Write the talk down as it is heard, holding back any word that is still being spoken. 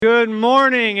Good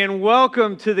morning and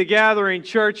welcome to the Gathering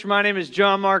Church. My name is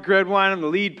John Mark Redwine. I'm the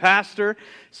lead pastor.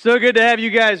 So good to have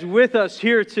you guys with us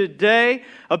here today.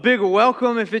 A big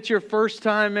welcome if it's your first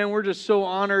time, man. We're just so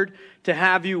honored to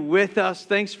have you with us.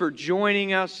 Thanks for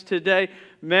joining us today.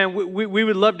 Man, we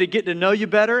would love to get to know you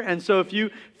better. And so if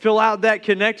you fill out that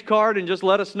Connect card and just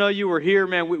let us know you were here,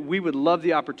 man, we would love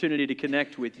the opportunity to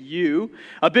connect with you.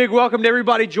 A big welcome to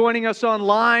everybody joining us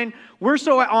online. We're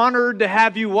so honored to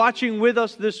have you watching with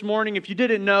us this morning. If you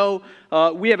didn't know,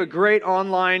 we have a great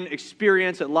online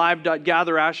experience at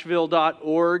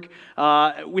live.gatherasheville.org.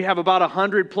 We have about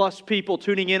 100 plus people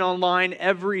tuning in online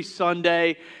every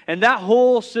Sunday. And that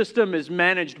whole system is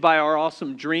managed by our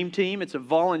awesome Dream Team. It's a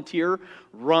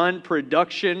volunteer-run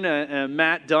production.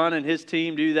 Matt Dunn and his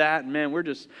team do that. And man, we're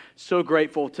just so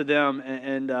grateful to them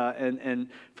and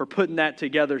for putting that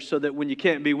together so that when you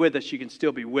can't be with us, you can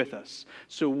still be with us.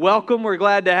 So welcome. We're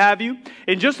glad to have you.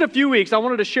 In just a few weeks, I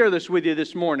wanted to share this with you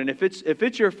this morning. If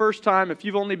it's your first time, if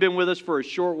you've only been with us for a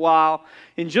short while,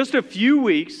 in just a few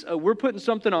weeks, we're putting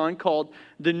something on called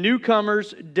the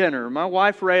Newcomers Dinner. My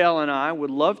wife, Rael, and I would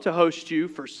love to host you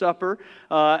for supper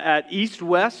at East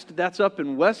West. That's up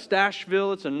in West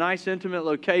Asheville. It's a nice, intimate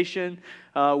location.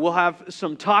 We'll have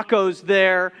some tacos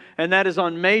there, and that is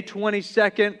on May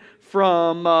 22nd.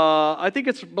 From I think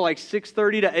it's like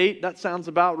 6:30 to 8. That sounds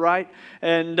about right.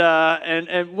 And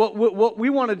what we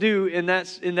want to do in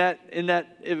that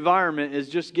environment is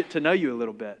just get to know you a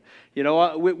little bit. You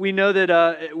know, we know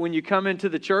that when you come into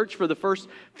the church for the first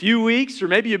few weeks, or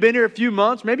maybe you've been here a few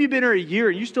months, maybe you've been here a year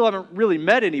and you still haven't really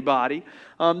met anybody,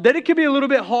 then it can be a little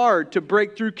bit hard to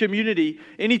break through community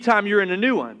anytime you're in a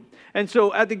new one. And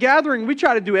so at the gathering, we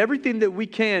try to do everything that we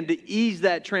can to ease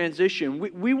that transition.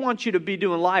 We want you to be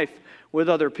doing life with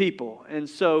other people. And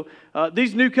so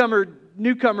these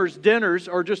newcomers dinners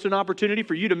are just an opportunity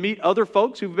for you to meet other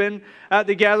folks who've been at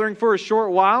the gathering for a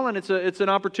short while. And it's an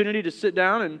opportunity to sit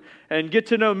down and get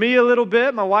to know me a little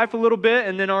bit, my wife a little bit,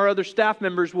 and then our other staff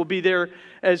members will be there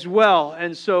as well.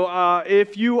 And so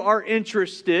if you are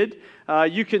interested,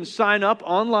 you can sign up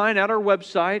online at our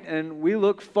website, and we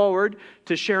look forward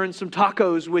to sharing some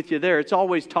tacos with you there. It's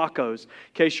always tacos, in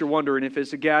case you're wondering. If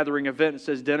it's a gathering event and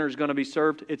says dinner is going to be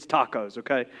served, it's tacos,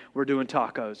 okay? We're doing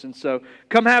tacos. And so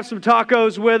come have some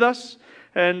tacos with us,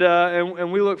 and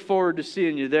we look forward to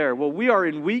seeing you there. Well, we are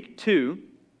in week 2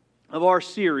 of our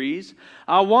series,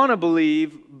 I Want to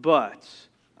Believe, But.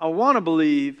 I want to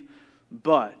believe,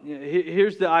 but.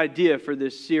 Here's the idea for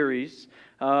this series.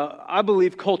 I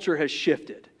believe culture has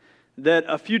shifted. That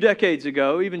a few decades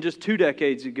ago, even just 2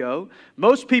 decades ago,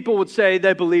 most people would say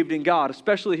they believed in God,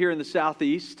 especially here in the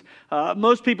Southeast.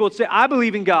 Most people would say, I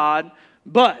believe in God,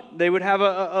 but they would have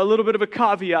a little bit of a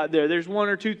caveat there. There's 1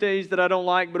 or 2 things that I don't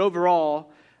like, but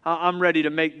overall, I'm ready to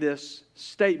make this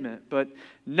statement. But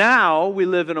now we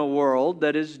live in a world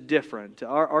that is different.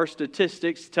 Our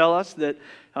statistics tell us that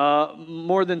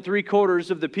more than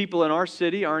 3/4 of the people in our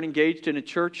city aren't engaged in a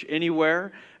church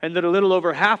anywhere, and that a little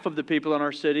over half of the people in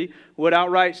our city would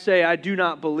outright say, I do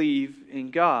not believe in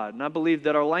God. And I believe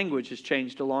that our language has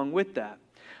changed along with that.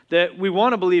 That we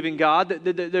want to believe in God,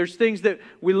 that there's things that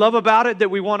we love about it,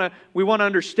 that we want to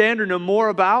understand or know more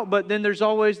about, but then there's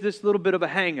always this little bit of a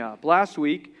hang-up. Last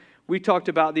week, we talked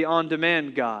about the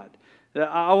on-demand God. That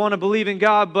I want to believe in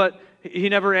God, but He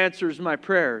never answers my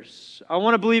prayers. I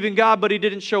want to believe in God, but He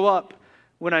didn't show up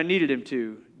when I needed Him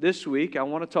to. This week, I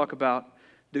want to talk about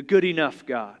the good enough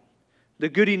God. The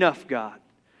good enough God.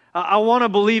 I want to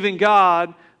believe in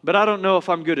God, but I don't know if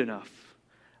I'm good enough.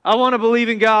 I want to believe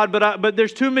in God, but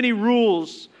there's too many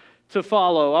rules to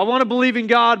follow. I want to believe in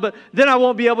God, but then I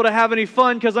won't be able to have any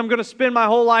fun because I'm going to spend my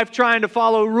whole life trying to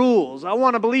follow rules. I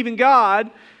want to believe in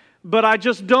God, but I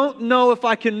just don't know if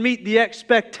I can meet the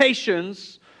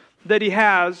expectations that He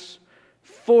has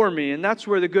for me. And that's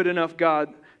where the good enough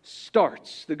God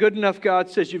starts. The good enough God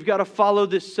says you've got to follow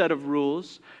this set of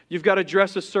rules. You've got to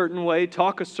dress a certain way,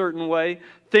 talk a certain way,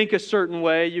 think a certain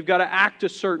way. You've got to act a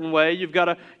certain way. You've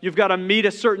got to meet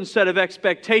a certain set of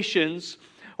expectations,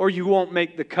 or you won't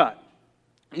make the cut.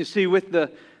 You see, with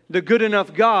the good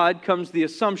enough God comes the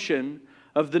assumption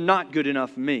of the not good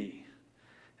enough me.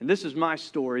 And this is my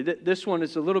story. This one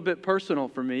is a little bit personal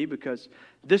for me because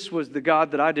this was the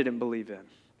God that I didn't believe in.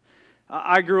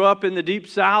 I grew up in the Deep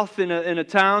South in a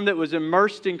town that was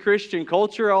immersed in Christian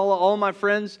culture. All my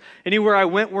friends, anywhere I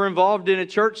went, were involved in a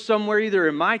church somewhere, either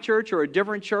in my church or a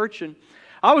different church. And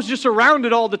I was just around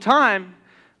it all the time.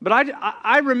 But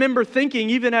I remember thinking,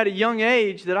 even at a young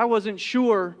age, that I wasn't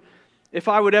sure if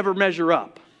I would ever measure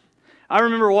up. I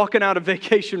remember walking out of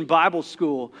vacation Bible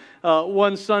school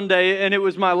one Sunday, and it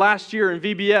was my last year in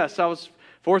VBS. I was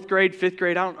Fourth grade, fifth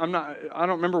grade, I don't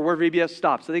remember where VBS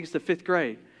stops. I think it's the fifth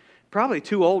grade. Probably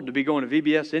too old to be going to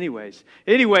VBS anyways.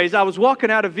 Anyways, I was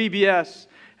walking out of VBS,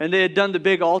 and they had done the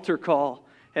big altar call,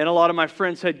 and a lot of my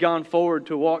friends had gone forward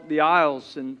to walk the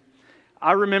aisles, and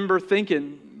I remember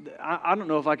thinking, I don't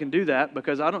know if I can do that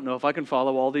because I don't know if I can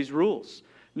follow all these rules.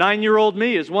 9-year-old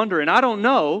me is wondering, I don't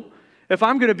know if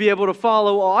I'm going to be able to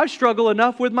follow. I struggle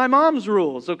enough with my mom's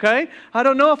rules, okay? I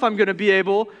don't know if I'm going to be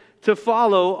able to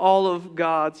follow all of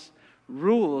God's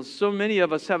rules. So many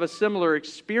of us have a similar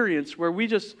experience where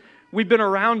we've been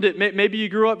around it. Maybe you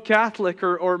grew up Catholic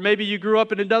or maybe you grew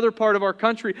up in another part of our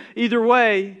country. Either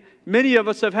way, many of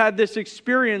us have had this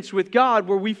experience with God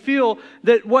where we feel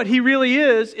that what He really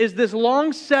is this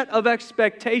long set of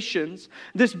expectations,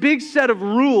 this big set of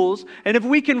rules, and if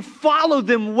we can follow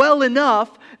them well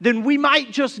enough, then we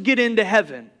might just get into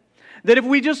heaven. That if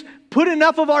we just put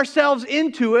enough of ourselves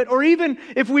into it, or even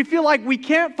if we feel like we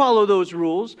can't follow those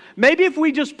rules, maybe if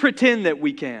we just pretend that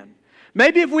we can.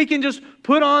 Maybe if we can just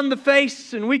put on the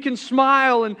face and we can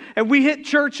smile and we hit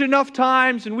church enough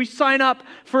times and we sign up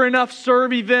for enough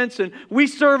serve events and we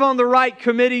serve on the right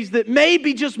committees that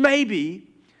maybe, just maybe,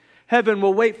 heaven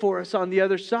will wait for us on the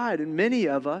other side. And many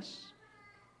of us,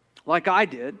 like I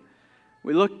did,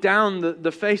 we look down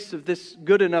the face of this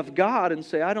good enough God and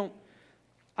say,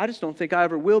 I just don't think I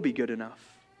ever will be good enough.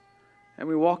 And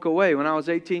we walk away. When I was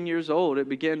 18 years old, it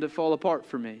began to fall apart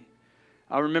for me.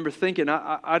 I remember thinking,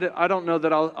 I don't know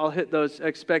that I'll hit those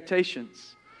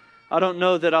expectations. I don't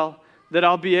know that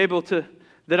I'll be able to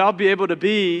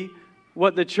be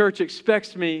what the church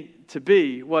expects me to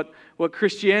be, what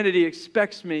Christianity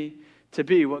expects me to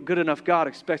be, what good enough God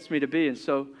expects me to be. And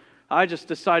so I just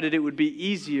decided it would be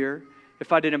easier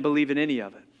if I didn't believe in any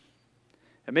of it.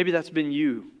 And maybe that's been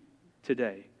you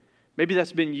today. Maybe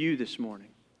that's been you this morning.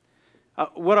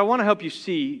 What I want to help you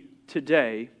see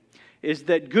today is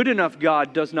that good enough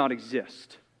God does not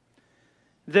exist.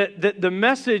 That the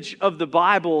message of the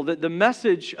Bible, that the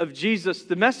message of Jesus,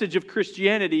 the message of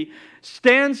Christianity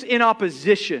stands in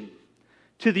opposition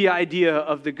to the idea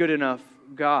of the good enough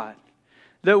God.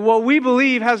 That what we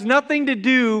believe has nothing to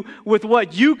do with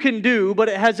what you can do, but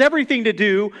it has everything to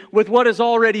do with what has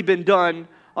already been done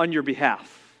on your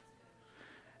behalf.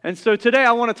 And so today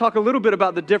I want to talk a little bit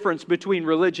about the difference between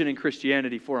religion and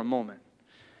Christianity for a moment.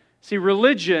 See,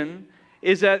 religion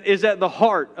is at the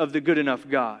heart of the good enough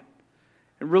God.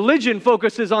 And religion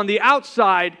focuses on the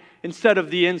outside instead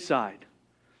of the inside.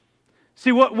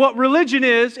 See, what religion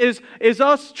is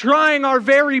us trying our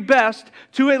very best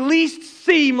to at least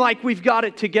seem like we've got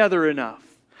it together enough.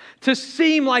 To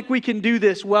seem like we can do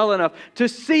this well enough. To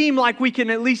seem like we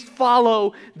can at least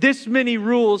follow this many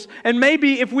rules. And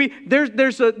maybe if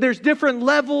there's different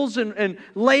levels and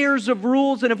layers of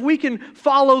rules. And if we can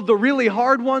follow the really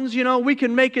hard ones, we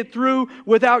can make it through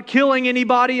without killing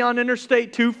anybody on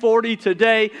Interstate 240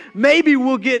 today. Maybe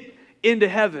we'll get into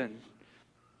heaven.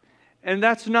 And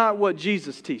that's not what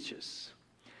Jesus teaches.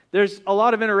 There's a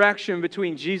lot of interaction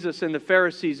between Jesus and the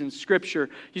Pharisees in Scripture.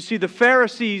 You see, the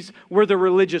Pharisees were the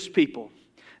religious people.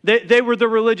 They were the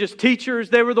religious teachers.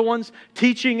 They were the ones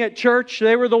teaching at church.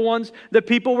 They were the ones that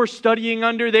people were studying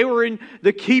under. They were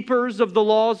the keepers of the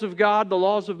laws of God, the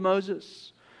laws of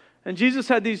Moses. And Jesus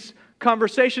had these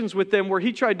conversations with them where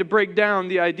He tried to break down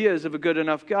the ideas of a good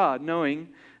enough God, knowing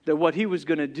that what He was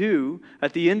going to do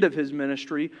at the end of His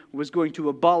ministry was going to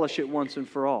abolish it once and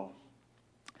for all.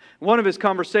 One of His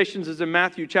conversations is in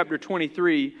Matthew chapter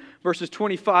 23, verses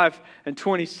 25 and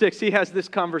 26. He has this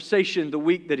conversation the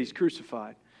week that He's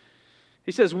crucified.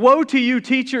 He says, "Woe to you,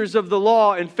 teachers of the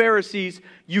law and Pharisees,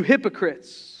 you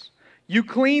hypocrites! You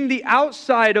clean the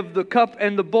outside of the cup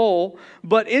and the bowl,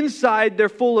 but inside they're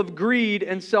full of greed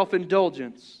and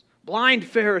self-indulgence. Blind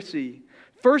Pharisee,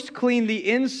 first clean the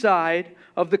inside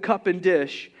of the cup and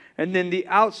dish, and then the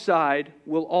outside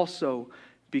will also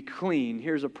be clean."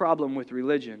 Here's a problem with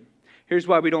religion. Here's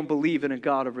why we don't believe in a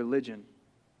God of religion.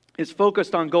 It's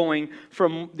focused on going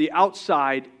from the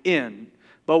outside in.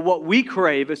 But what we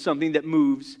crave is something that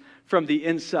moves from the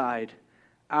inside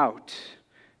out.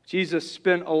 Jesus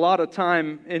spent a lot of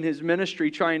time in His ministry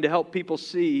trying to help people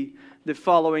see that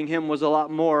following Him was a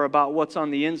lot more about what's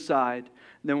on the inside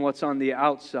than what's on the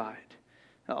outside.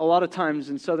 A lot of times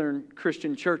in Southern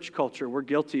Christian church culture, we're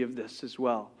guilty of this as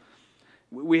well.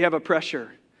 We have a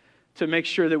pressure to make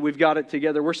sure that we've got it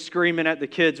together. We're screaming at the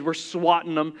kids. We're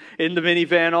swatting them in the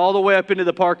minivan all the way up into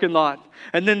the parking lot.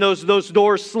 And then those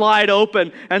doors slide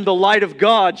open and the light of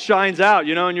God shines out,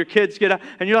 and your kids get out.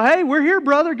 And you're like, "Hey, we're here,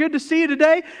 brother. Good to see you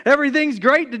today. Everything's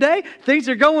great today. Things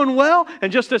are going well."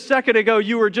 And just a second ago,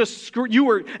 you were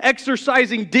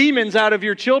exorcising demons out of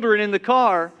your children in the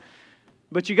car.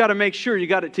 but you got to make sure you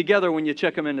got it together when you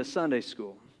check them into Sunday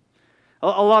school.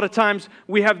 A lot of times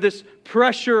we have this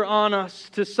pressure on us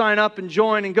to sign up and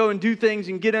join and go and do things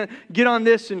and get on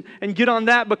this and get on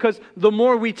that, because the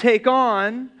more we take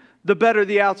on, the better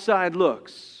the outside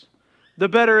looks. The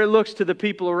better it looks to the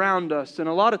people around us. And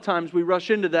a lot of times we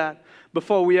rush into that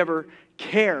before we ever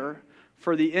care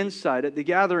for the inside. At the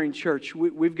Gathering Church,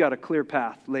 we've got a clear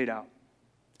path laid out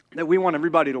that we want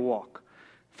everybody to walk.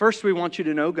 First, we want you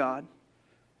to know God.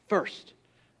 First.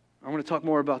 I want to talk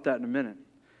more about that in a minute.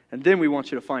 And then we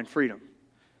want you to find freedom.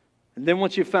 And then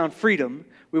once you've found freedom,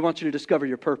 we want you to discover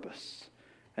your purpose.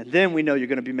 And then we know you're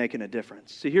going to be making a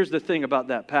difference. See, here's the thing about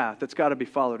that path. It's got to be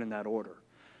followed in that order.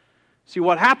 See,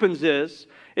 what happens is,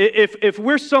 if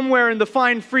we're somewhere in the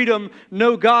find freedom,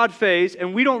 know God phase,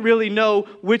 and we don't really know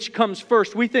which comes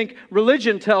first, we think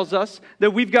religion tells us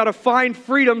that we've got to find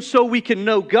freedom so we can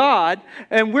know God,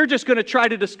 and we're just going to try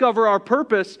to discover our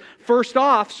purpose first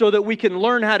off so that we can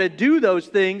learn how to do those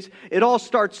things. It all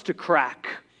starts to crack,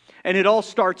 and it all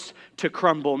starts to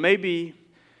crumble. Maybe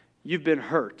you've been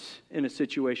hurt in a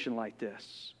situation like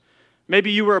this.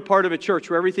 Maybe you were a part of a church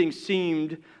where everything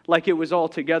seemed like it was all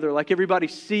together, like everybody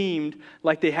seemed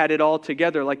like they had it all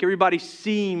together, like everybody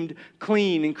seemed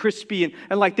clean and crispy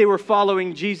and like they were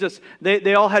following Jesus.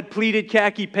 They all had pleated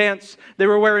khaki pants. They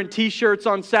were wearing T-shirts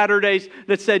on Saturdays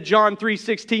that said John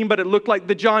 3:16, but it looked like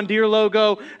the John Deere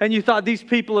logo, and you thought these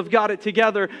people have got it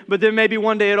together, but then maybe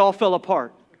one day it all fell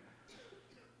apart.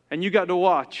 And you got to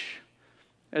watch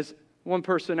as one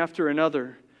person after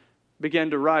another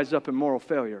began to rise up in moral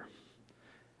failure.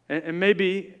 And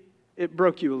maybe it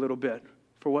broke you a little bit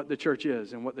for what the church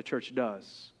is and what the church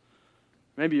does.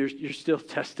 Maybe you're still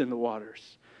testing the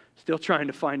waters, still trying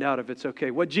to find out if it's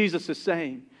okay. What Jesus is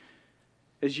saying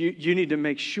is you need to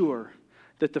make sure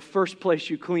that the first place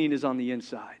you clean is on the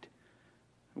inside.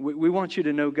 We want you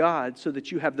to know God so that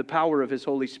you have the power of His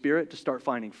Holy Spirit to start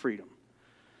finding freedom.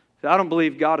 I don't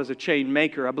believe God is a chain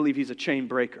maker. I believe He's a chain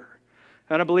breaker.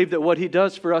 And I believe that what He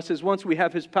does for us is once we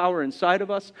have His power inside of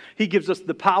us, He gives us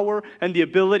the power and the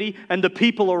ability and the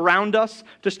people around us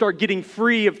to start getting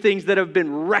free of things that have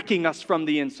been wrecking us from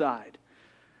the inside.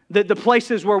 The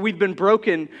places where we've been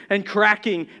broken and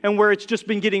cracking and where it's just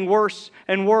been getting worse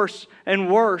and worse and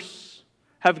worse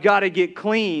have got to get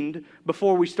cleaned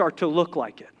before we start to look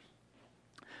like it.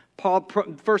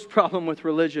 First problem with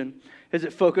religion is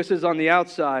it focuses on the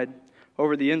outside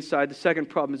over the inside. The second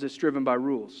problem is it's driven by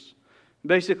rules.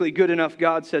 Basically, Good Enough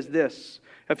God says this: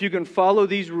 if you can follow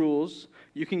these rules,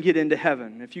 you can get into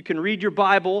heaven. If you can read your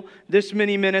Bible this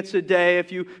many minutes a day,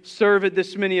 if you serve at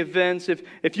this many events, if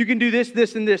you can do this,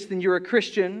 this, and this, then you're a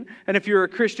Christian. And if you're a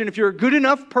Christian, if you're a good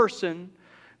enough person,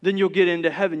 then you'll get into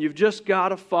heaven. You've just got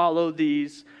to follow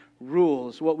these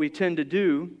rules. What we tend to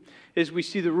do is we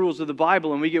see the rules of the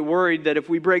Bible and we get worried that if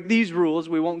we break these rules,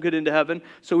 we won't get into heaven,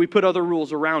 so we put other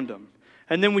rules around them.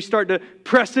 And then we start to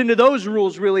press into those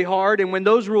rules really hard. And when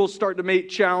those rules start to make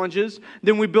challenges,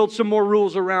 then we build some more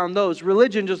rules around those.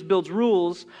 Religion just builds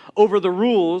rules over the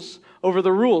rules over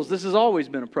the rules. This has always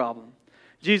been a problem.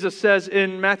 Jesus says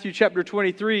in Matthew chapter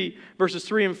 23, verses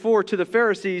 3 and 4 to the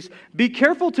Pharisees, "Be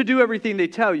careful to do everything they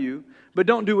tell you, but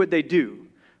don't do what they do.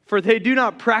 For they do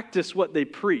not practice what they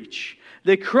preach.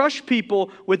 They crush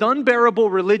people with unbearable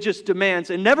religious demands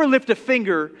and never lift a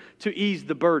finger to ease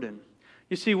the burden."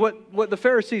 You see, what the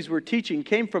Pharisees were teaching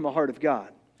came from a heart of God.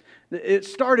 It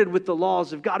started with the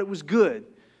laws of God. It was good.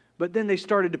 But then they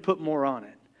started to put more on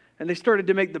it. And they started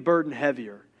to make the burden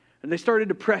heavier. And they started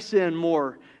to press in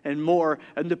more and more.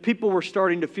 And the people were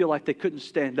starting to feel like they couldn't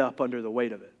stand up under the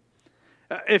weight of it.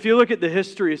 If you look at the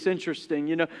history, it's interesting.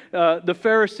 You know, the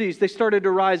Pharisees, they started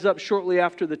to rise up shortly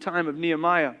after the time of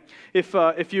Nehemiah.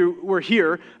 If you were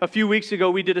here a few weeks ago,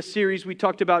 we did a series. We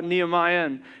talked about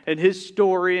Nehemiah and his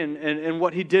story and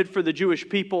what he did for the Jewish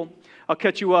people. I'll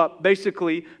catch you up.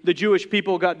 Basically, the Jewish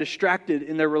people got distracted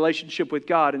in their relationship with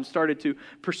God and started to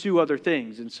pursue other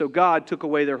things. And so God took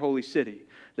away their holy city.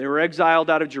 They were exiled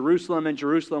out of Jerusalem, and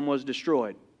Jerusalem was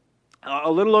destroyed.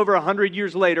 A little over 100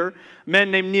 years later, a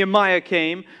man named Nehemiah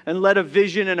came and led a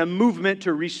vision and a movement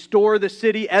to restore the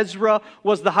city. Ezra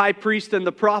was the high priest and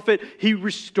the prophet. He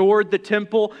restored the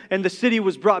temple, and the city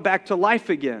was brought back to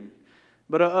life again.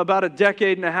 But about a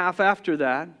decade and a half after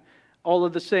that, all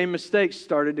of the same mistakes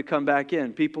started to come back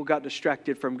in. People got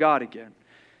distracted from God again.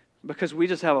 Because we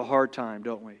just have a hard time,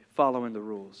 don't we, following the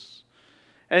rules.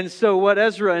 And so what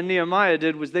Ezra and Nehemiah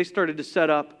did was they started to set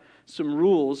up some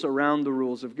rules around the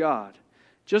rules of God.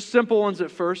 Just simple ones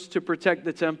at first to protect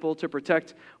the temple, to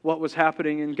protect what was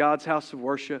happening in God's house of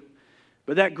worship.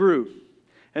 But that grew.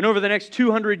 And over the next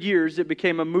 200 years, it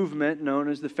became a movement known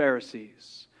as the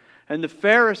Pharisees. And the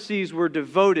Pharisees were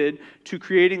devoted to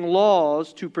creating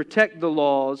laws to protect the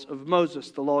laws of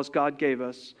Moses, the laws God gave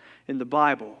us in the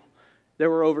Bible. There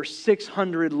were over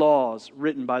 600 laws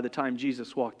written by the time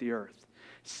Jesus walked the earth.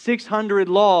 600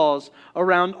 laws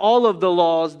around all of the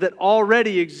laws that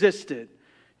already existed.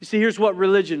 You see, here's what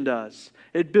religion does.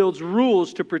 It builds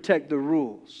rules to protect the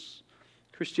rules.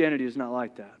 Christianity is not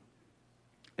like that.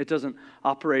 It doesn't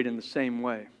operate in the same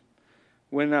way.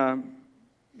 When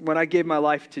I gave my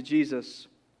life to Jesus,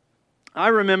 I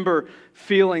remember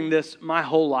feeling this my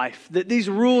whole life, that these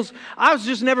rules, I was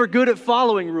just never good at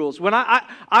following rules. When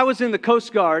I was in the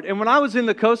Coast Guard, and when I was in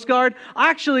the Coast Guard, I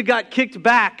actually got kicked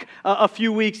back a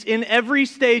few weeks in every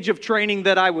stage of training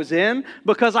that I was in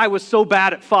because I was so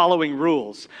bad at following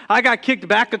rules. I got kicked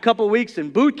back a couple weeks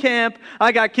in boot camp.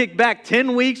 I got kicked back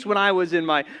 10 weeks when I was in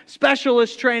my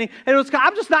specialist training. And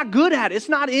I'm just not good at it. It's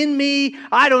not in me.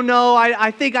 I don't know.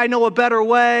 I think I know a better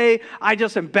way. I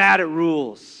just am bad at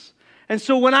rules. And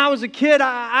so when I was a kid,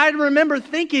 I remember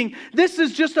thinking, this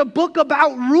is just a book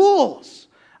about rules.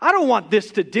 I don't want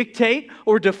this to dictate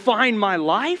or define my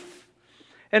life.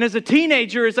 And as a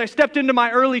teenager, as I stepped into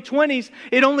my early 20s,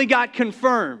 it only got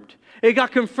confirmed. It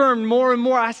got confirmed more and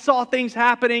more. I saw things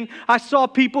happening. I saw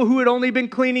people who had only been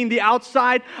cleaning the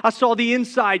outside. I saw the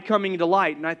inside coming to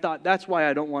light. And I thought, that's why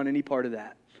I don't want any part of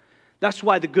that. That's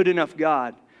why the good enough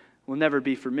God will never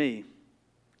be for me.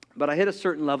 But I hit a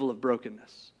certain level of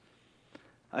brokenness.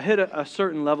 I hit a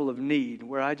certain level of need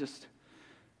where I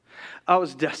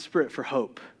was desperate for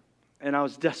hope, and I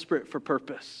was desperate for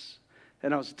purpose,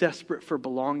 and I was desperate for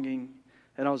belonging,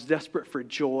 and I was desperate for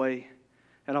joy,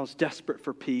 and I was desperate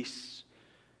for peace.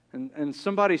 And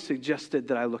somebody suggested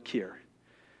that I look here.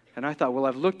 And I thought, well,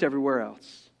 I've looked everywhere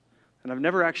else, and I've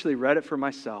never actually read it for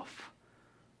myself,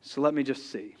 so let me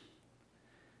just see.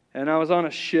 And I was on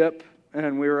a ship,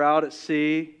 and we were out at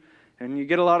sea, and you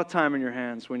get a lot of time in your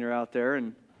hands when you're out there.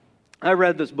 And I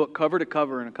read this book cover to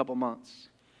cover in a couple months.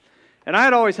 And I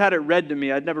had always had it read to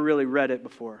me. I'd never really read it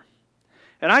before.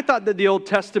 And I thought that the Old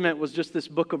Testament was just this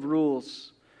book of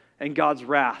rules and God's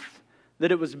wrath.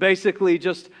 That it was basically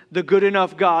just the good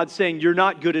enough God saying, you're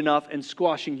not good enough, and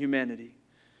squashing humanity.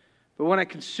 But when I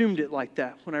consumed it like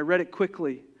that, when I read it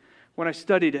quickly, when I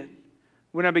studied it,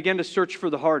 when I began to search for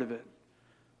the heart of it,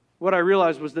 what I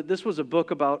realized was that this was a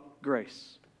book about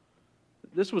grace.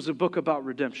 This was a book about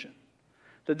redemption.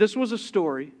 That this was a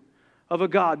story of a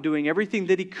God doing everything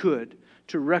that He could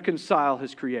to reconcile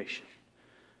His creation.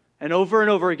 And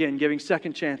over again, giving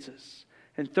second chances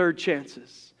and third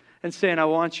chances. And saying, I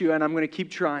want you, and I'm going to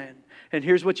keep trying. And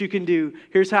here's what you can do.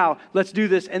 Here's how. Let's do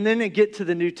this. And then they get to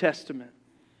the New Testament.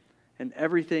 And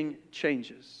everything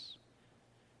changes.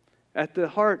 At the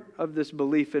heart of this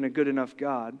belief in a good enough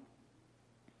God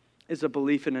is a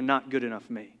belief in a not good enough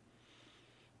me.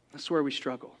 That's where we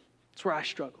struggle. That's where I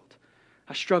struggled.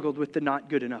 I struggled with the not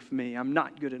good enough me. I'm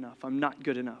not good enough. I'm not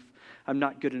good enough. I'm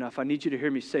not good enough. I need you to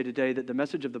hear me say today that the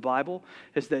message of the Bible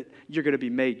is that you're going to be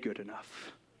made good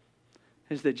enough.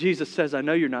 Is that Jesus says, I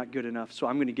know you're not good enough, so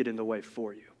I'm going to get in the way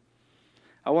for you.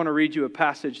 I want to read you a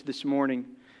passage this morning.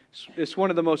 It's one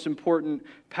of the most important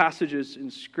passages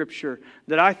in Scripture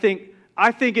that I think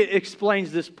it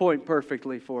explains this point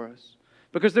perfectly for us.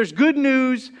 Because there's good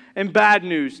news and bad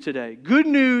news today. Good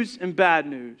news and bad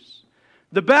news.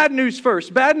 The bad news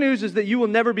first. Bad news is that you will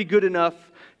never be good enough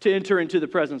to enter into the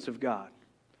presence of God.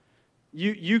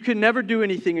 You can never do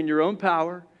anything in your own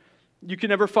power. You can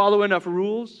never follow enough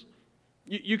rules.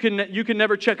 You can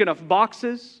never check enough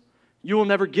boxes. You will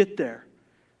never get there.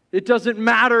 It doesn't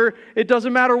matter. It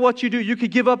doesn't matter what you do. You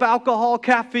could give up alcohol,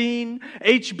 caffeine,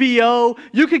 HBO.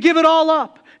 You could give it all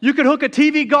up. You could hook a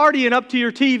TV Guardian up to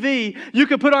your TV. You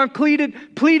could put on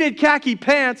pleated khaki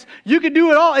pants. You could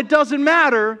do it all. It doesn't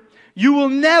matter. You will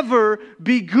never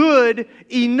be good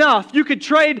enough. You could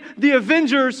trade the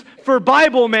Avengers for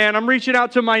Bible Man. I'm reaching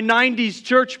out to my 90s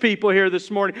church people here this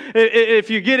morning.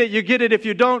 If you get it, you get it. If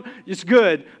you don't, it's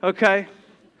good, okay?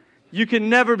 You can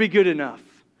never be good enough.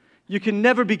 You can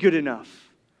never be good enough.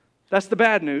 That's the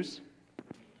bad news.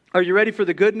 Are you ready for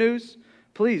the good news?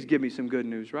 Please give me some good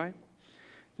news, right?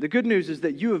 The good news is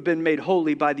that you have been made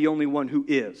holy by the only one who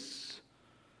is.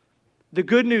 The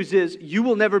good news is you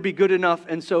will never be good enough,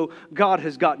 and so God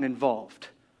has gotten involved.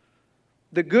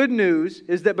 The good news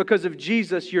is that because of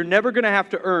Jesus, you're never going to have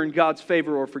to earn God's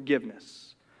favor or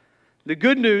forgiveness. The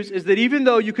good news is that even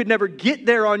though you could never get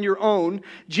there on your own,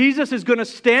 Jesus is going to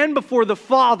stand before the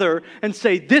Father and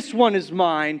say, this one is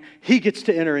mine. He gets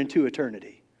to enter into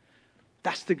eternity.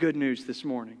 That's the good news this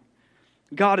morning.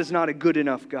 God is not a good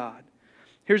enough God.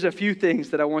 Here's a few things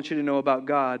that I want you to know about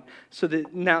God so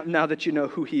that now that you know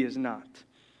who He is not.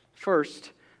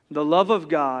 First, the love of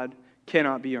God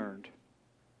cannot be earned.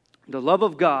 The love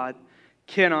of God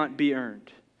cannot be earned.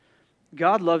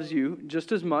 God loves you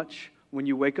just as much when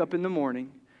you wake up in the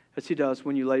morning as He does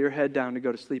when you lay your head down to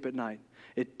go to sleep at night.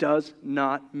 It does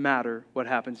not matter what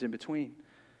happens in between.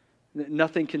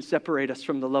 Nothing can separate us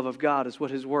from the love of God, is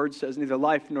what His Word says. Neither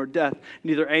life nor death,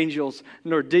 neither angels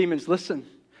nor demons. Listen,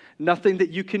 nothing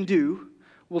that you can do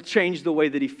will change the way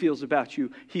that He feels about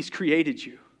you. He's created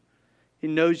you. He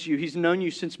knows you. He's known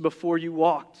you since before you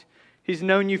walked. He's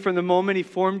known you from the moment He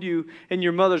formed you in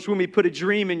your mother's womb. He put a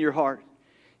dream in your heart.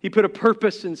 He put a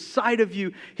purpose inside of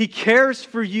you. He cares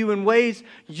for you in ways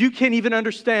you can't even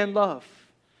understand love.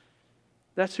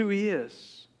 That's who He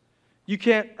is. You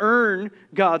can't earn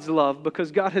God's love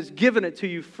because God has given it to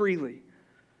you freely.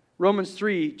 Romans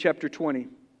 3, chapter 3,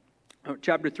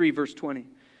 verse 20.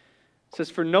 Says,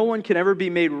 for no one can ever be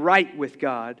made right with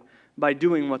God by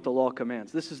doing what the law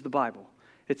commands. This is the Bible.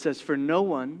 It says, for no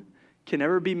one can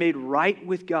ever be made right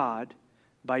with God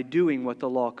by doing what the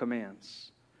law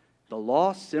commands. The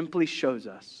law simply shows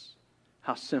us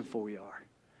how sinful we are.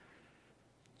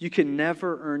 You can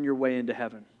never earn your way into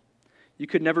heaven. You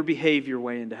could never behave your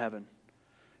way into heaven.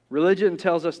 Religion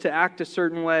tells us to act a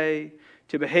certain way,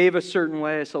 to behave a certain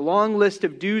way. It's a long list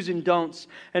of do's and don'ts,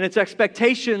 and it's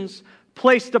expectations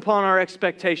placed upon our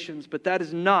expectations, but that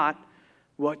is not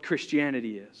what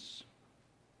Christianity is.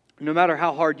 No matter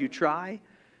how hard you try,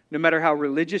 no matter how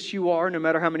religious you are, no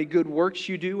matter how many good works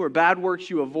you do or bad works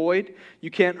you avoid, you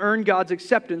can't earn God's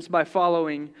acceptance by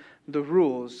following the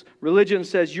rules. Religion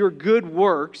says your good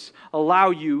works allow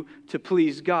you to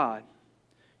please God.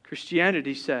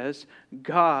 Christianity says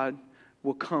God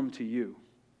will come to you.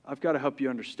 I've got to help you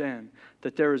understand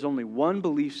that there is only one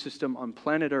belief system on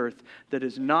planet Earth that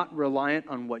is not reliant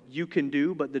on what you can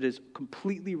do, but that is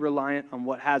completely reliant on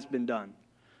what has been done.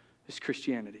 It's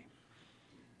Christianity.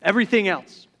 Everything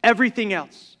else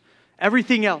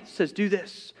says do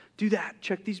this, do that,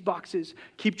 check these boxes,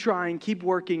 keep trying, keep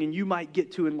working, and you might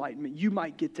get to enlightenment. You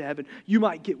might get to heaven. You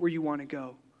might get where you want to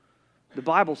go. The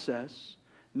Bible says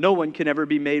no one can ever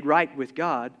be made right with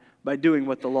God by doing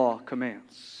what the law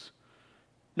commands.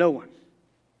 No one.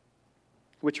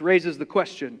 Which raises the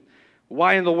question,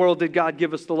 why in the world did God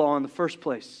give us the law in the first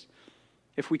place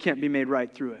if we can't be made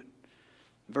right through it?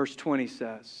 Verse 20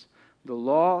 says, the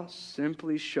law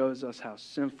simply shows us how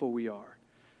sinful we are.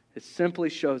 It simply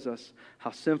shows us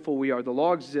how sinful we are. The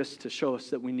law exists to show us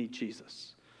that we need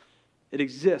Jesus. It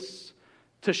exists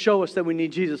to show us that we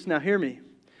need Jesus. Now hear me.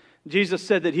 Jesus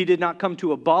said that He did not come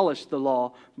to abolish the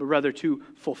law, but rather to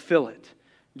fulfill it.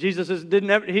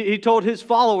 He told His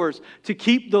followers to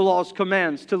keep the law's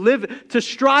commands, to live, to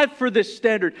strive for this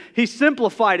standard. He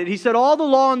simplified it. He said all the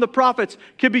law and the prophets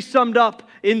could be summed up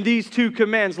in these two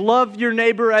commands. Love your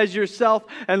neighbor as yourself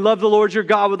and love the Lord your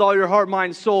God with all your heart,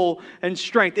 mind, soul, and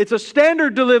strength. It's a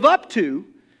standard to live up to,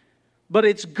 but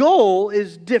its goal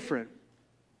is different.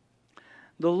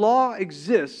 The law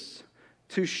exists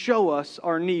to show us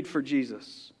our need for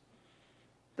Jesus.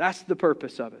 That's the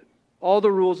purpose of it. All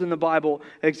the rules in the Bible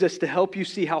exist to help you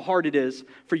see how hard it is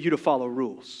for you to follow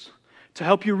rules. To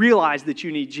help you realize that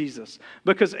you need Jesus.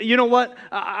 Because you know what?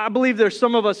 I believe there's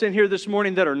some of us in here this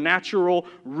morning that are natural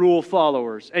rule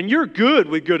followers. And you're good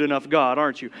with good enough God,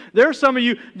 aren't you? There are some of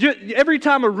you, every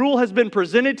time a rule has been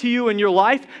presented to you in your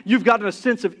life, you've gotten a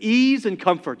sense of ease and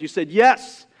comfort. You said,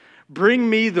 yes, bring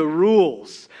me the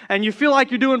rules. And you feel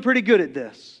like you're doing pretty good at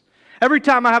this. Every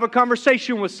time I have a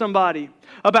conversation with somebody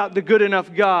about the good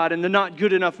enough God and the not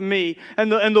good enough me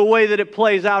and the way that it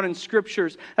plays out in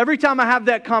Scriptures, every time I have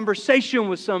that conversation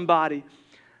with somebody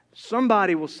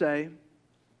will say,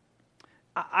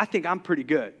 I think I'm pretty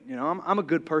good. You know, I'm a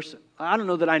good person. I don't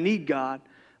know that I need God.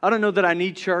 I don't know that I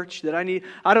need church,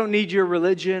 I don't need your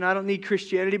religion. I don't need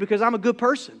Christianity because I'm a good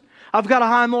person. I've got a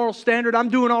high moral standard. I'm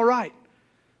doing all right.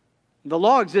 The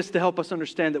law exists to help us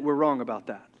understand that we're wrong about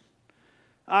that.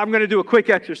 I'm going to do a quick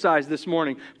exercise this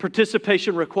morning.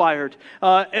 Participation required.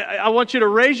 I want you to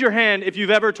raise your hand if you've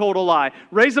ever told a lie.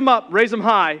 Raise them up, raise them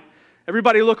high.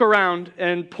 Everybody look around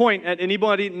and point at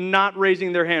anybody not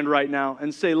raising their hand right now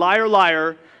and say, liar,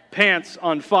 liar, pants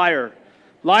on fire.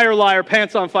 Liar, liar,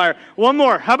 pants on fire. One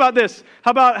more. How about this?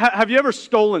 Have you ever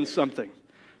stolen something?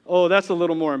 Oh, that's a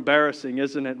little more embarrassing,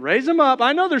 isn't it? Raise them up.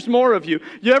 I know there's more of you.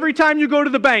 Every time you go to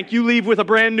the bank, you leave with a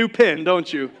brand new pin,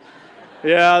 don't you?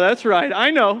 Yeah, that's right.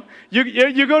 I know.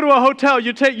 You go to a hotel,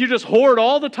 you just hoard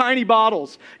all the tiny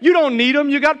bottles. You don't need them.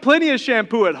 You got plenty of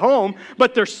shampoo at home,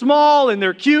 but they're small and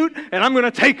they're cute, and I'm going to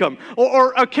take them.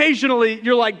 Or occasionally,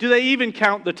 you're like, do they even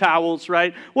count the towels,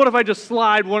 right? What if I just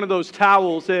slide one of those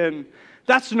towels in?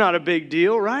 That's not a big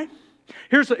deal, right?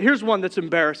 Here's one that's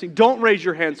embarrassing. Don't raise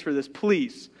your hands for this,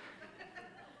 please.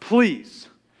 Please.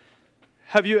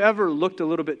 Have you ever looked a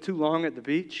little bit too long at the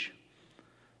beach?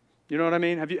 You know what I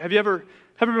mean? Have you ever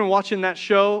been watching that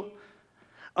show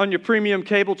on your premium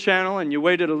cable channel and you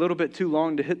waited a little bit too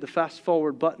long to hit the fast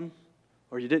forward button,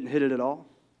 or you didn't hit it at all?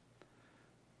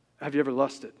 Have you ever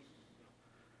lusted?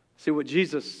 See, what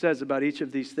Jesus says about each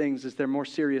of these things is they're more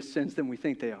serious sins than we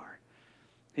think they are.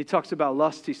 He talks about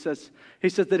lust. He says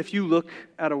that if you look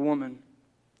at a woman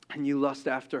and you lust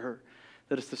after her,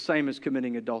 that it's the same as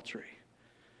committing adultery.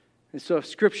 And so if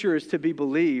Scripture is to be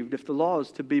believed, if the law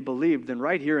is to be believed, then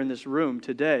right here in this room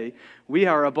today, we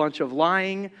are a bunch of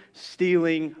lying,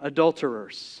 stealing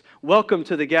adulterers. Welcome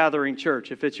to the Gathering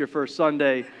Church. If it's your first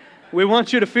Sunday, we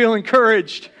want you to feel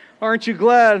encouraged. Aren't you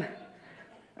glad?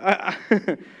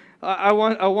 I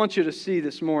want you to see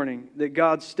this morning that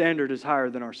God's standard is higher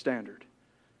than our standard,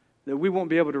 that we won't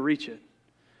be able to reach it,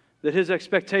 that His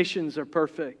expectations are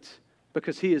perfect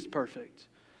because He is perfect.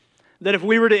 That if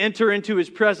we were to enter into His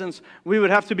presence, we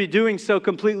would have to be doing so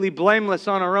completely blameless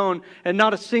on our own, and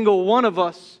not a single one of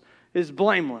us is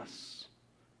blameless.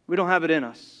 We don't have it in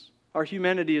us. Our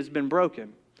humanity has been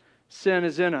broken. Sin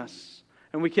is in us,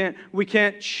 and we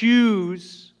can't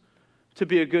choose to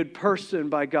be a good person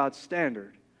by God's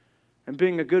standard. And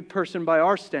being a good person by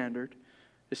our standard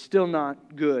is still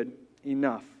not good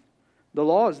enough. The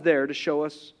law is there to show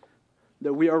us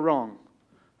that we are wrong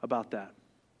about that.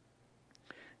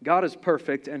 God is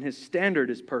perfect and His standard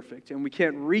is perfect, and we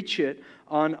can't reach it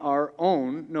on our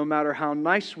own, no matter how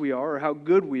nice we are or how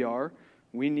good we are.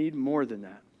 We need more than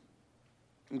that.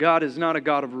 God is not a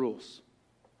God of rules.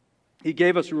 He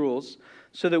gave us rules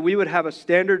so that we would have a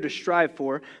standard to strive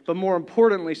for, but more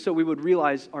importantly, so we would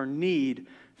realize our need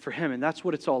for Him, and that's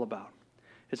what it's all about.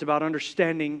 It's about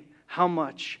understanding how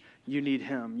much you need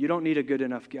Him. You don't need a good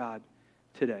enough God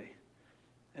today.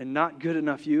 And not good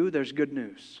enough you, there's good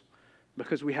news.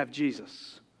 Because we have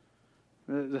Jesus.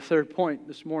 The third point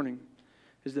this morning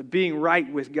is that being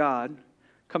right with God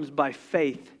comes by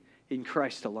faith in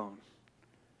Christ alone.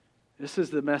 This is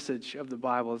the message of the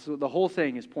Bible. The whole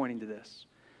thing is pointing to this.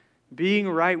 Being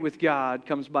right with God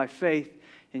comes by faith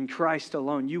in Christ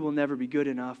alone. You will never be good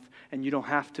enough, and you don't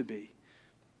have to be.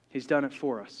 He's done it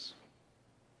for us.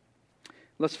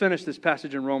 Let's finish this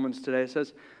passage in Romans today. It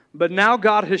says, "But now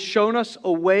God has shown us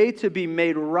a way to be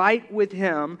made right with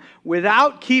Him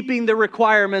without keeping the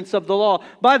requirements of the law."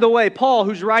 By the way, Paul,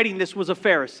 who's writing this, was a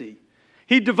Pharisee.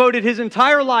 He devoted his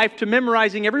entire life to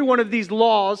memorizing every one of these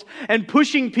laws and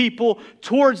pushing people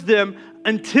towards them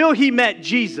until he met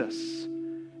Jesus.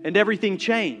 And everything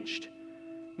changed.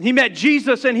 He met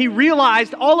Jesus and he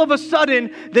realized all of a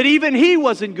sudden that even he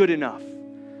wasn't good enough.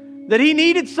 That he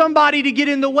needed somebody to get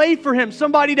in the way for him,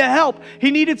 somebody to help.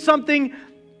 He needed something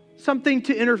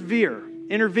to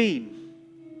intervene.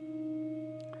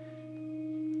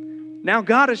 Now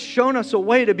God has shown us a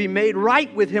way to be made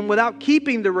right with Him without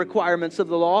keeping the requirements of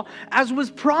the law, as was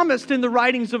promised in the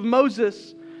writings of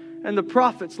Moses and the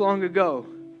prophets long ago.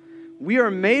 We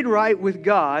are made right with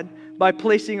God by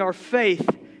placing our faith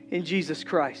in Jesus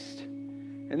Christ.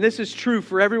 And this is true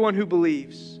for everyone who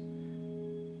believes,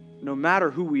 no matter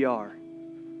who we are.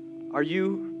 Are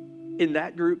you in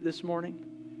that group this morning?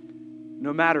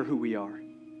 No matter who we are.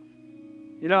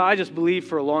 You know, I just believed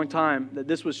for a long time that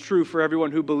this was true for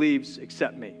everyone who believes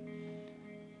except me.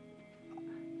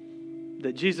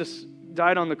 That Jesus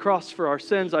died on the cross for our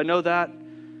sins, I know that.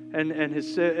 And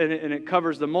it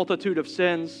covers the multitude of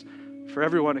sins for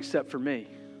everyone except for me.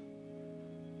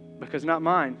 Because not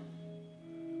mine.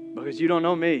 Because you don't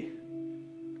know me.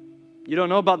 You don't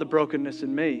know about the brokenness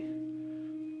in me.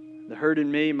 The hurt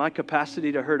in me, my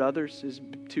capacity to hurt others is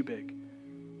too big.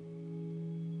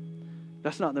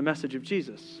 That's not the message of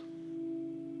Jesus.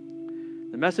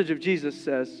 The message of Jesus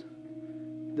says,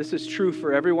 this is true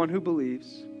for everyone who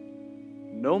believes,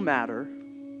 no matter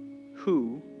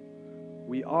who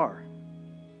we are.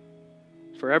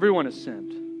 For everyone has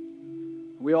sinned.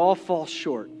 We all fall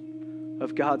short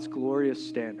of God's glorious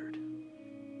standard.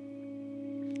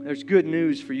 There's good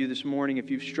news for you this morning if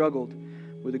you've struggled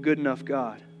with a good enough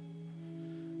God.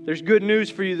 There's good news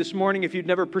for you this morning if you've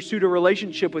never pursued a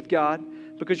relationship with God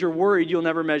because you're worried you'll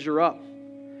never measure up.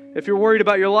 If you're worried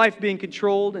about your life being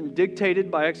controlled and dictated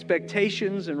by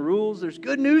expectations and rules, there's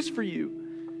good news for you.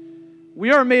 We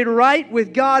are made right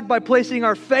with God by placing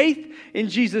our faith in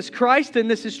Jesus Christ, and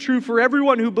this is true for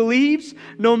everyone who believes,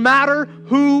 no matter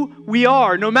who we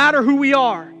are. No matter who we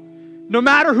are. No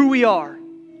matter who we are.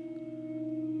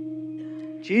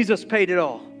 Jesus paid it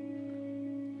all.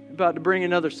 About to bring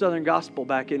another Southern gospel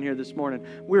back in here this morning.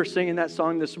 We were singing that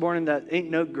song this morning, that Ain't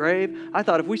No Grave. I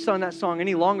thought if we sung that song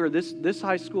any longer, this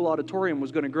high school auditorium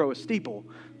was going to grow a steeple.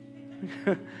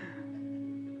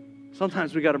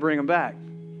 Sometimes we got to bring them back.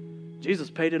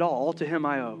 Jesus paid it all to him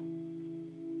I owe.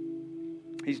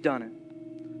 He's done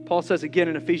it. Paul says again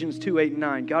in Ephesians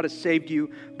 2:8-9, God has saved you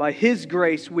by his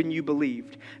grace when you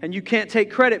believed. And you can't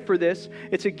take credit for this.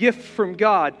 It's a gift from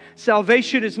God.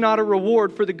 Salvation is not a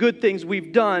reward for the good things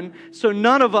we've done, so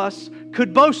none of us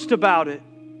could boast about it.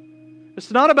 It's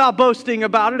not about boasting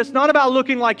about it. It's not about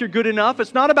looking like you're good enough.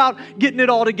 It's not about getting it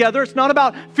all together. It's not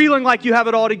about feeling like you have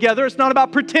it all together. It's not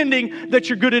about pretending that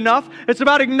you're good enough. It's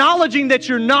about acknowledging that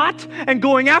you're not and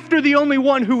going after the only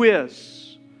one who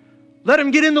is. Let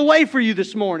him get in the way for you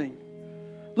this morning.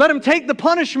 Let him take the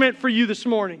punishment for you this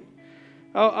morning.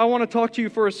 I want to talk to you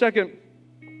for a second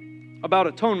about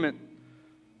atonement.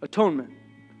 Atonement.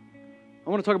 I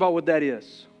want to talk about what that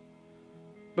is.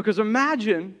 Because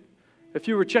imagine if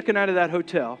you were checking out of that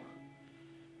hotel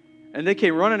and they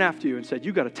came running after you and said,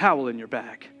 you got a towel in your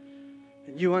bag.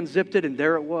 And you unzipped it and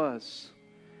there it was.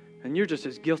 And you're just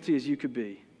as guilty as you could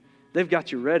be. They've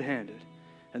got you red-handed.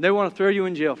 And they want to throw you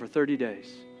in jail for 30 days.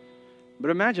 But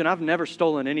imagine, I've never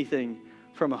stolen anything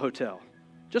from a hotel.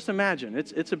 Just imagine,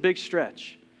 it's a big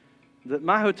stretch. That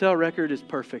my hotel record is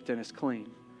perfect and it's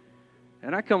clean.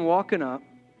 And I come walking up,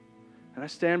 and I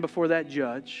stand before that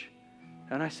judge,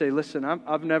 and I say, listen,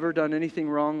 I've never done anything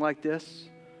wrong like this.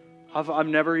 I've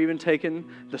never even taken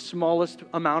the smallest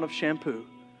amount of shampoo.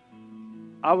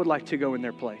 I would like to go in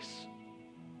their place.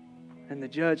 And the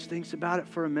judge thinks about it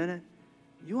for a minute.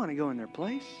 You want to go in their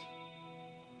place?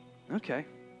 Okay.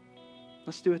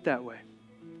 Let's do it that way.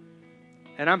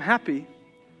 And I'm happy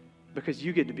because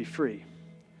you get to be free.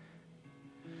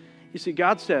 You see,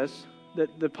 God says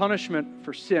that the punishment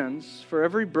for sins, for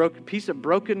every piece of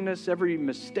brokenness, every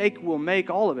mistake we'll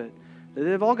make, all of it, that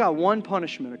they've all got one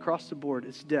punishment across the board.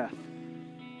 It's death.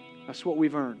 That's what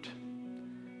we've earned.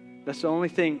 That's the only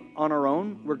thing on our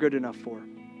own we're good enough for.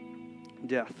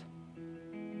 Death.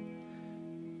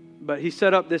 But he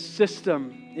set up this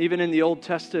system, even in the Old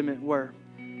Testament, where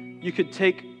you could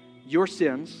take your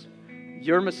sins,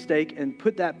 your mistake, and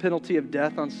put that penalty of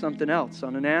death on something else,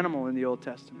 on an animal in the Old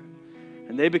Testament.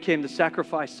 And they became the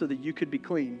sacrifice so that you could be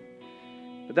clean.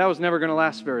 But that was never going to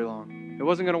last very long. It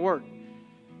wasn't going to work.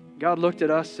 God looked at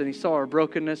us and he saw our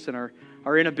brokenness and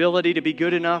our inability to be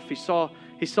good enough. He saw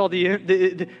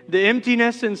the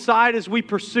emptiness inside as we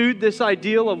pursued this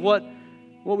ideal of what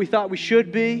we thought we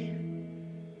should be.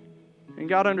 And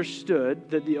God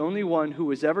understood that the only one who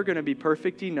was ever going to be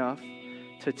perfect enough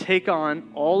to take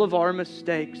on all of our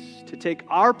mistakes, to take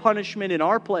our punishment in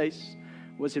our place,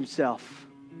 was himself.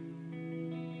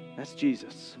 That's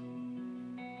Jesus.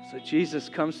 So Jesus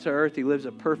comes to earth. He lives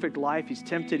a perfect life. He's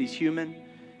tempted. He's human.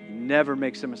 He never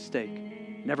makes a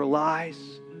mistake. Never lies.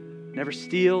 Never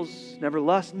steals. Never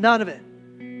lusts. None of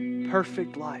it.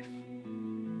 Perfect life.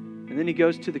 And then he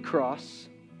goes to the cross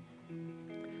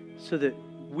so that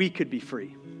we could be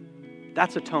free.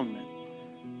 That's atonement.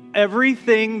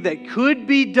 Everything that could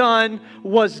be done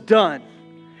was done.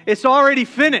 It's already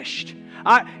finished.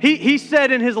 He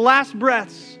said in his last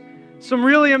breaths some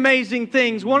really amazing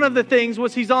things. One of the things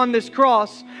was he's on this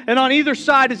cross, and on either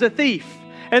side is a thief.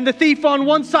 And the thief on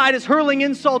one side is hurling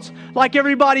insults like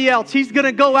everybody else. He's going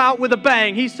to go out with a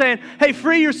bang. He's saying, hey,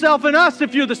 free yourself and us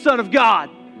if you're the Son of God.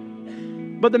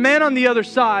 But the man on the other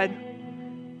side,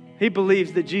 he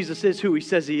believes that Jesus is who he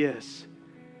says he is.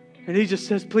 And he just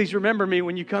says, please remember me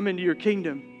when you come into your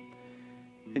kingdom.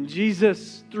 And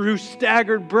Jesus, through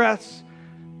staggered breaths,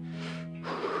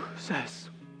 says,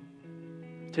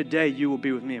 today you will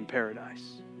be with me in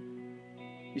paradise.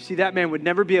 You see, that man would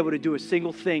never be able to do a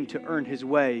single thing to earn his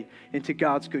way into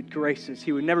God's good graces.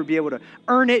 He would never be able to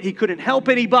earn it. He couldn't help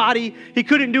anybody. He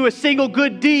couldn't do a single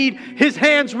good deed. His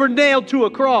hands were nailed to a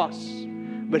cross.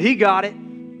 But he got it,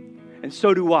 and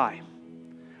so do I.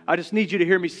 I just need you to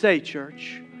hear me say,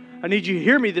 church, I need you to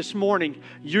hear me this morning.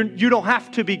 You don't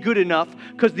have to be good enough,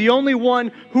 because the only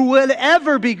one who will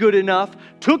ever be good enough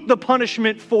took the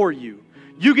punishment for you.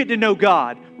 You get to know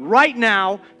God right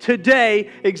now, today,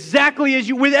 exactly as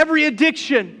you, with every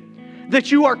addiction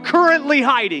that you are currently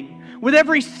hiding, with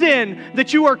every sin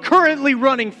that you are currently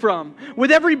running from,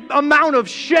 with every amount of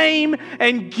shame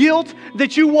and guilt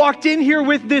that you walked in here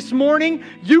with this morning,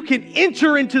 you can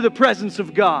enter into the presence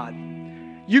of God.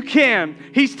 You can.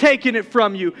 He's taken it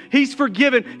from you. He's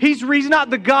forgiven. He's not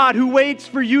the God who waits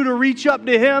for you to reach up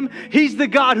to Him. He's the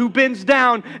God who bends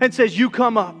down and says, you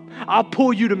come up. I'll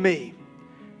pull you to me.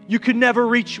 You could never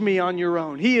reach me on your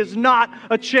own. He is not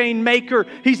a chain maker.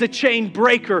 He's a chain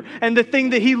breaker. And the thing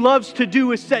that He loves to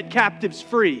do is set captives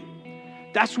free.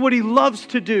 That's what He loves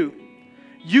to do.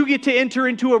 You get to enter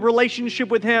into a relationship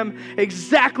with Him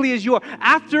exactly as you are.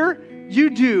 After you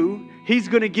do, He's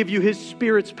going to give you His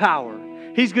Spirit's power.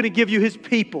 He's going to give you His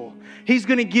people. He's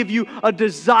going to give you a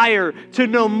desire to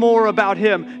know more about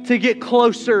Him, to get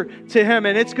closer to Him,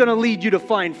 and it's going to lead you to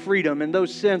find freedom, and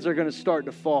those sins are going to start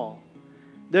to fall.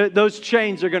 Those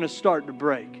chains are going to start to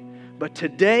break. But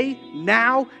today,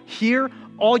 now, here,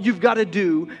 all you've got to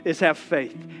do is have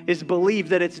faith, is believe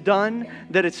that it's done,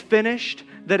 that it's finished,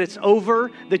 that it's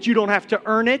over, that you don't have to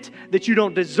earn it, that you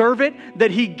don't deserve it, that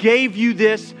He gave you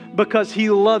this because He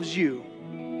loves you.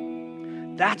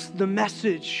 That's the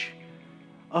message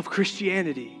of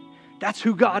Christianity. That's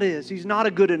who God is. He's not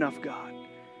a good enough God.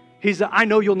 He's a, I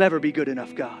know you'll never be good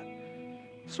enough God,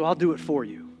 so I'll do it for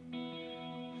you.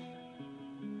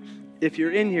 If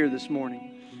you're in here this morning,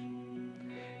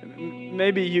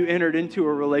 maybe you entered into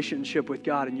a relationship with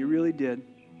God and you really did.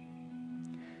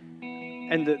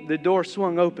 And the door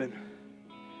swung open.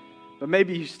 But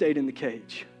maybe you stayed in the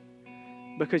cage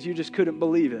because you just couldn't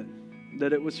believe it.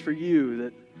 That it was for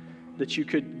you, that you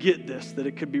could get this, that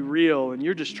it could be real, and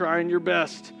you're just trying your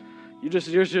best. You're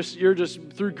just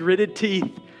through gritted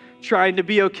teeth, trying to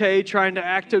be okay, trying to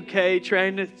act okay,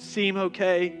 trying to seem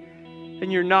okay,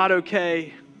 and you're not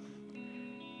okay.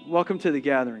 Welcome to the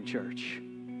Gathering Church.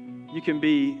 You can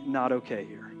be not okay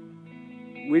here.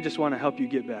 We just want to help you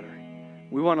get better.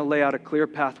 We want to lay out a clear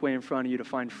pathway in front of you to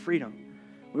find freedom.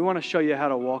 We want to show you how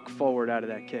to walk forward out of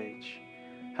that cage,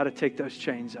 how to take those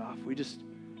chains off.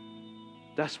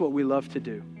 That's what we love to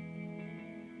do.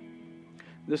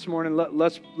 This morning,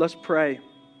 let's pray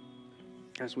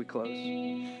as we close.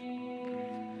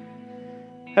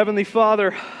 Heavenly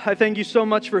Father, I thank you so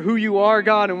much for who you are,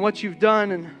 God, and what you've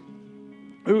done and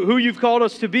who you've called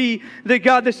us to be. That,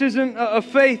 God, this isn't a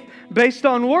faith based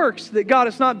on works. That, God,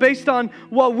 it's not based on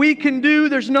what we can do.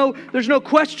 There's no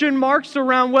question marks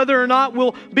around whether or not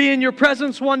we'll be in your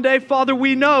presence one day. Father,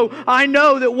 I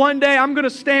know that one day I'm going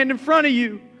to stand in front of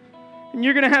you. And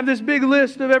you're going to have this big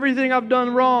list of everything I've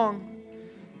done wrong.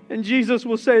 And Jesus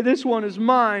will say, this one is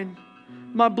mine.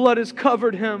 My blood has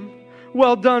covered him.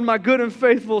 Well done, my good and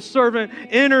faithful servant.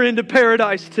 Enter into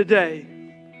paradise today.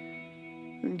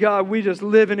 And God, we just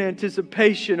live in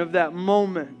anticipation of that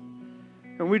moment.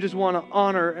 And we just want to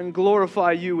honor and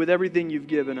glorify you with everything you've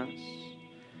given us.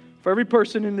 For every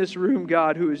person in this room,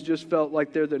 God, who has just felt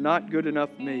like they're not good enough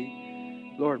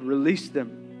me, Lord, release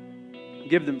them.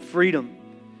 Give them freedom.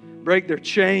 Break their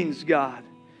chains, God.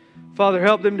 Father,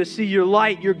 help them to see your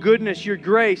light, your goodness, your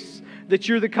grace, that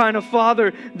you're the kind of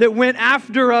Father that went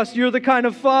after us. You're the kind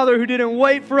of Father who didn't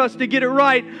wait for us to get it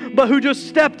right, but who just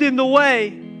stepped in the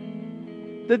way.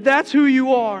 That's who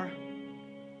you are.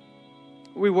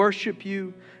 We worship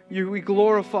you. We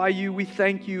glorify you. We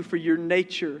thank you for your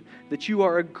nature, that you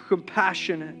are a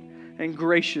compassionate and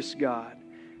gracious God.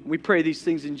 We pray these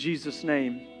things in Jesus'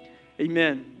 name.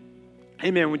 Amen.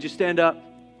 Amen. Would you stand up?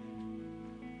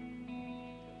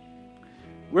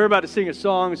 We're about to sing a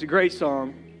song. It's a great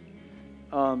song.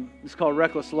 It's called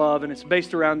Reckless Love, and it's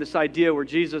based around this idea where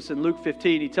Jesus in Luke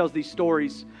 15, he tells these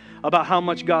stories about how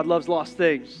much God loves lost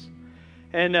things.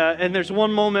 And there's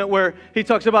one moment where he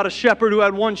talks about a shepherd who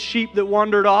had one sheep that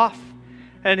wandered off.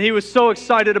 And he was so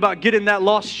excited about getting that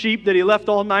lost sheep that he left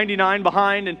all 99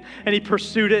 behind and he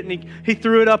pursued it and he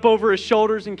threw it up over his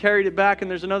shoulders and carried it back. And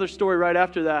there's another story right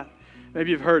after that.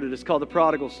 Maybe you've heard it. It's called the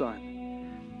prodigal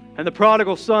son. And the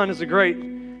prodigal son is a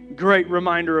great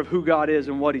reminder of who God is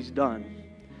and what he's done.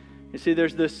 You see,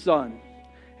 there's this son,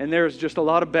 and there's just a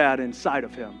lot of bad inside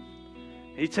of him.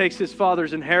 He takes his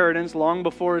father's inheritance long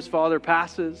before his father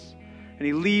passes, and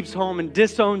he leaves home and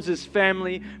disowns his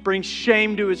family, brings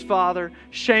shame to his father,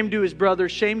 shame to his brother,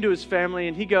 shame to his family,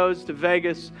 and he goes to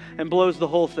Vegas and blows the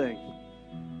whole thing.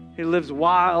 He lives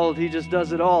wild. He just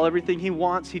does it all. Everything he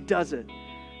wants, he does it.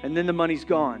 And then the money's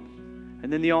gone,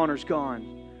 and then the honor's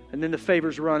gone, and then the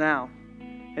favors run out,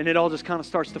 and it all just kind of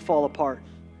starts to fall apart.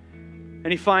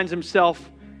 And he finds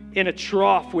himself in a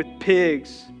trough with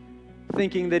pigs,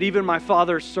 thinking that even my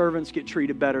father's servants get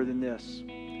treated better than this.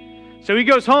 So he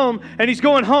goes home, and he's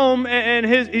going home, and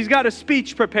he's got a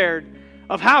speech prepared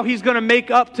of how he's going to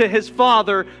make up to his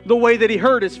father the way that he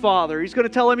hurt his father. He's going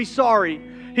to tell him he's sorry.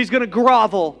 He's going to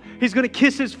grovel. He's going to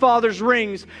kiss his father's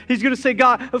rings. He's going to say,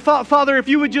 God, Father, if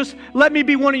you would just let me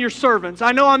be one of your servants.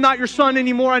 I know I'm not your son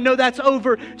anymore. I know that's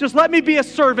over. Just let me be a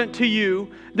servant to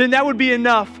you. Then that would be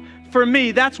enough for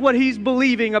me. That's what he's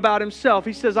believing about himself.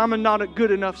 He says, I'm not a good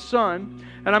enough son,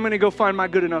 and I'm going to go find my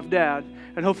good enough dad,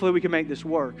 and hopefully we can make this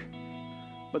work.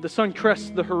 But the son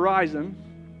crests the horizon,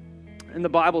 and the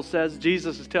Bible says,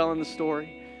 Jesus is telling the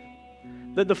story,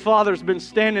 that the father's been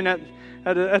standing at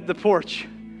the porch,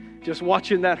 just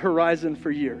watching that horizon for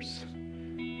years,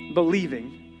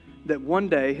 believing that one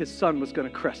day his son was going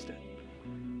to crest it.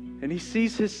 And he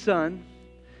sees his son,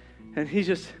 And he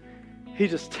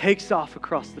just takes off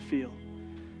across the field.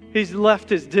 He's left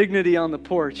his dignity on the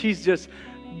porch. He's just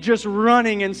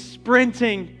running and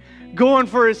sprinting, going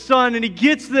for his son. And he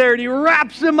gets there and he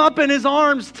wraps him up in his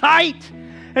arms tight.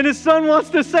 And his son wants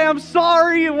to say, I'm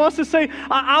sorry. And wants to say,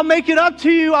 I'll make it up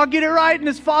to you. I'll get it right. And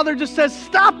his father just says,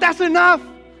 stop, that's enough.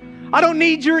 I don't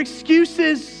need your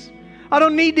excuses. I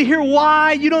don't need to hear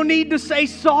why. You don't need to say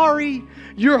sorry.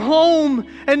 You're home,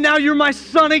 and now you're my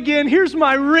son again. Here's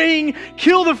my ring.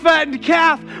 Kill the fattened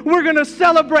calf. We're going to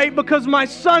celebrate because my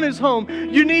son is home.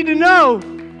 You need to know.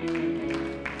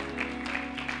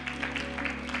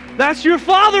 That's your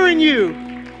father in you.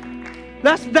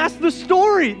 That's the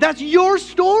story. That's your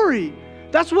story.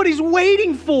 That's what he's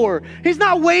waiting for. He's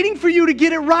not waiting for you to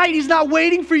get it right. He's not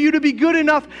waiting for you to be good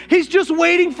enough. He's just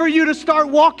waiting for you to start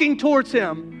walking towards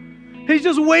him. He's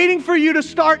just waiting for you to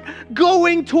start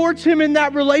going towards him in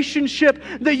that relationship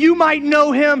that you might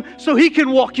know him so he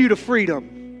can walk you to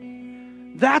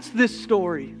freedom. That's this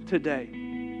story today.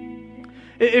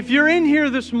 If you're in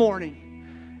here this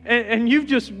morning and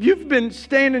you've been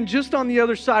standing just on the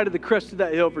other side of the crest of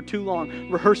that hill for too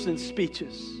long, rehearsing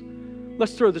speeches,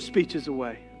 let's throw the speeches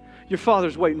away. Your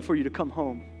Father's waiting for you to come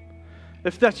home.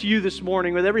 If that's you this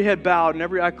morning, with every head bowed and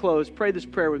every eye closed, pray this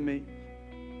prayer with me.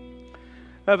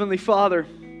 Heavenly Father,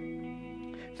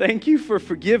 thank you for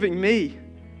forgiving me.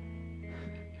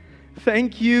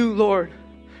 Thank you, Lord,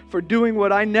 for doing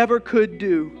what I never could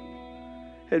do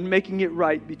and making it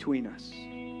right between us.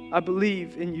 I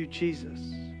believe in you, Jesus,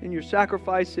 in your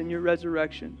sacrifice and your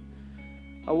resurrection.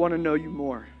 I want to know you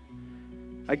more.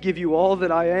 I give you all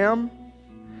that I am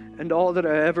and all that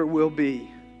I ever will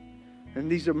be. And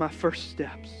these are my first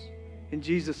steps. In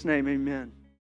Jesus' name, amen.